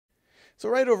So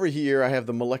right over here, I have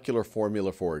the molecular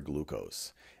formula for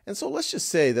glucose. And so let's just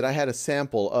say that I had a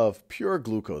sample of pure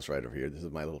glucose right over here. This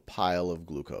is my little pile of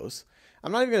glucose.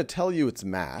 I'm not even going to tell you its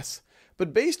mass,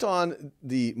 but based on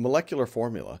the molecular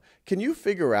formula, can you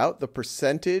figure out the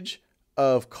percentage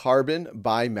of carbon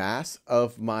by mass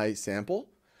of my sample?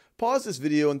 Pause this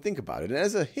video and think about it. And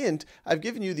as a hint, I've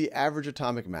given you the average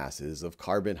atomic masses of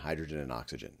carbon, hydrogen, and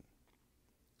oxygen.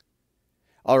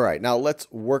 All right, now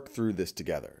let's work through this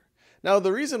together. Now,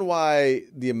 the reason why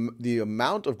the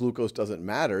amount of glucose doesn't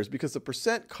matter is because the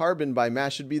percent carbon by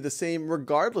mass should be the same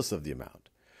regardless of the amount.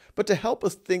 But to help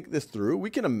us think this through, we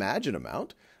can imagine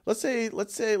amount. Let's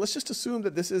just assume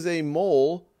that this is a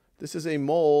mole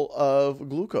of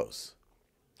glucose.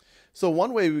 So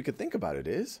one way we could think about it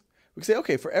is, we could say,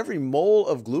 okay, for every mole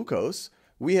of glucose,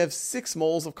 we have 6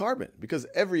 moles of carbon because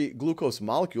every glucose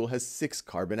molecule has 6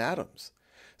 carbon atoms.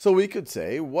 So we could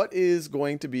say, what is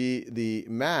going to be the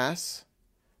mass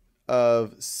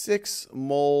of 6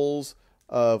 moles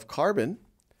of carbon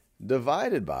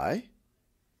divided by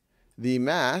the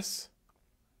mass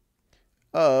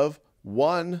of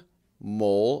 1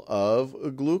 mole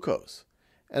of glucose?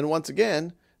 And once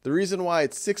again, the reason why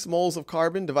it's 6 moles of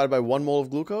carbon divided by 1 mole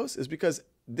of glucose is because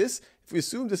if we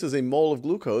assume this is a mole of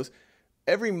glucose,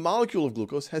 every molecule of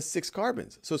glucose has 6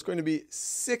 carbons. So it's going to be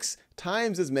 6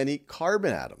 times as many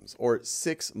carbon atoms, or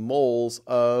 6 moles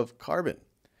of carbon.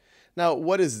 Now,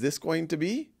 what is this going to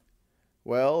be?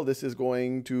 Well, this is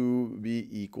going to be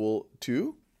equal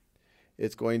to,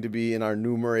 it's going to be in our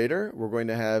numerator, we're going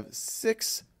to have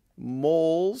 6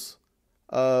 moles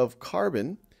of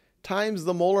carbon times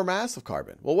the molar mass of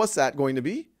carbon. Well, what's that going to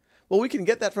be? Well, we can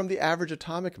get that from the average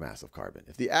atomic mass of carbon.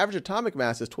 If the average atomic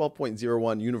mass is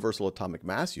 12.01 universal atomic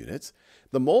mass units,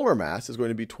 the molar mass is going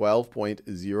to be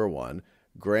 12.01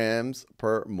 grams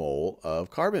per mole of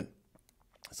carbon.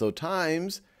 So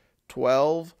times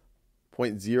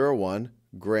 12.01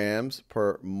 grams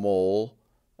per mole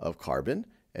of carbon.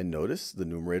 And notice the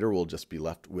numerator will just be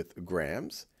left with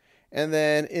grams. And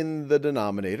then in the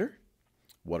denominator,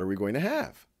 what are we going to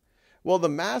have? Well, the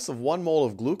mass of 1 mole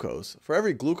of glucose, for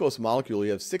every glucose molecule, you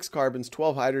have 6 carbons,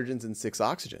 12 hydrogens, and 6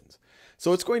 oxygens.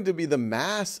 So it's going to be the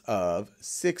mass of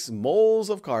 6 moles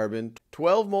of carbon,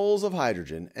 12 moles of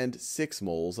hydrogen, and 6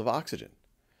 moles of oxygen.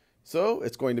 So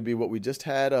it's going to be what we just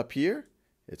had up here.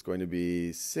 It's going to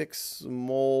be 6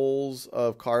 moles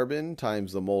of carbon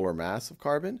times the molar mass of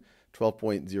carbon,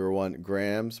 12.01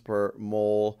 grams per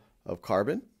mole of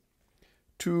carbon.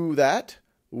 To that,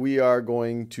 we are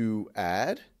going to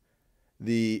add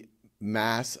the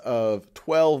mass of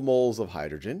 12 moles of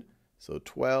hydrogen. So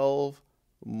 12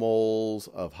 moles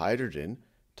of hydrogen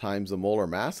times the molar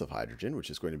mass of hydrogen,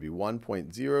 which is going to be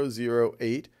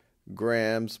 1.008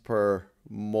 grams per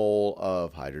mole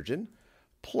of hydrogen,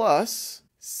 plus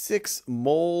 6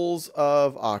 moles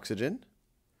of oxygen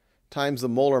times the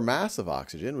molar mass of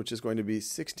oxygen, which is going to be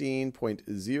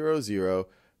 16.00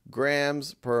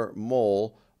 grams per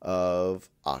mole of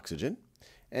oxygen.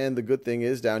 And the good thing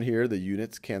is down here, the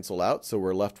units cancel out, so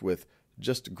we're left with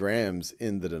just grams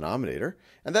in the denominator.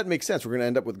 And that makes sense. We're going to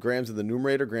end up with grams in the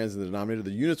numerator, grams in the denominator.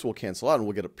 The units will cancel out, and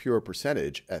we'll get a pure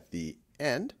percentage at the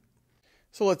end.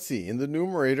 So let's see. In the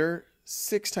numerator,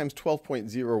 6 times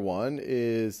 12.01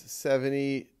 is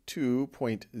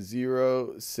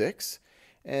 72.06.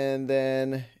 And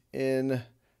then in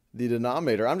the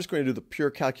denominator, I'm just going to do the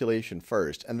pure calculation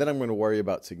first, and then I'm going to worry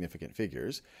about significant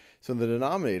figures. So in the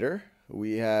denominator,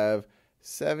 we have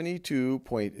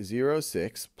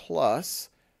 72.06 plus,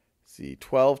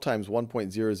 12 times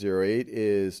 1.008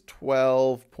 is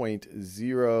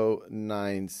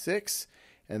 12.096.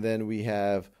 And then we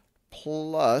have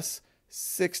plus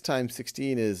 6 times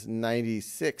 16 is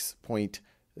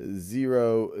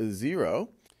 96.00.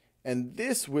 And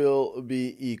this will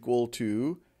be equal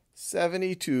to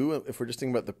 72, if we're just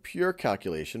thinking about the pure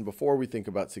calculation before we think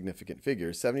about significant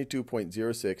figures,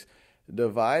 72.06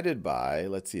 divided by,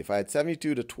 let's see, if I had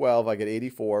 72 to 12, I get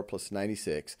 84 plus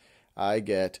 96. I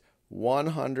get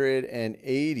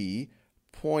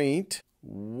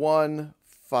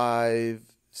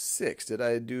 180.156. Did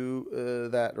I do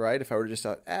that right? If I were to just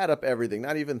add up everything,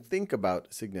 not even think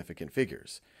about significant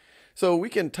figures. So we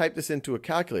can type this into a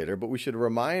calculator, but we should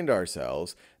remind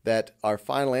ourselves that our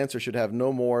final answer should have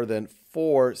no more than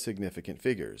 4 significant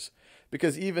figures.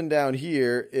 Because even down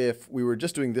here, if we were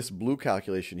just doing this blue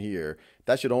calculation here,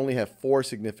 that should only have 4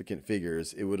 significant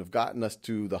figures. It would have gotten us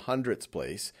to the hundredths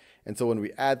place. And so when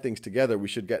we add things together, we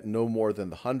should get no more than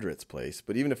the hundredths place.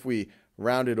 But even if we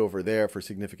rounded over there for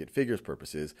significant figures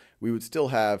purposes, we would still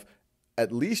have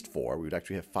at least 4, we would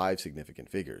actually have 5 significant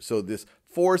figures. So this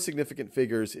 4 significant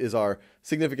figures is our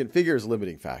significant figures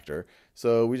limiting factor.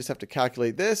 So we just have to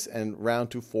calculate this and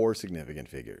round to 4 significant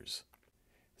figures.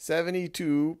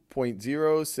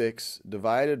 72.06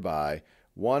 divided by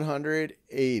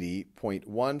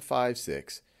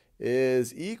 180.156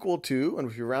 is equal to, and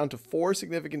if you round to 4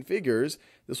 significant figures,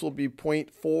 this will be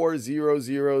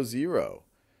 0.4000.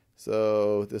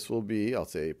 So this will be, I'll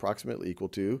say, approximately equal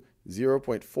to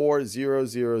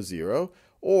 0.4000,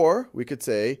 or we could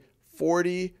say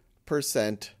 40%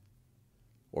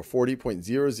 or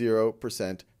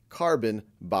 40.00% carbon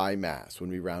by mass when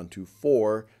we round to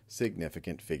 4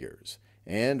 significant figures.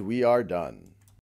 And we are done.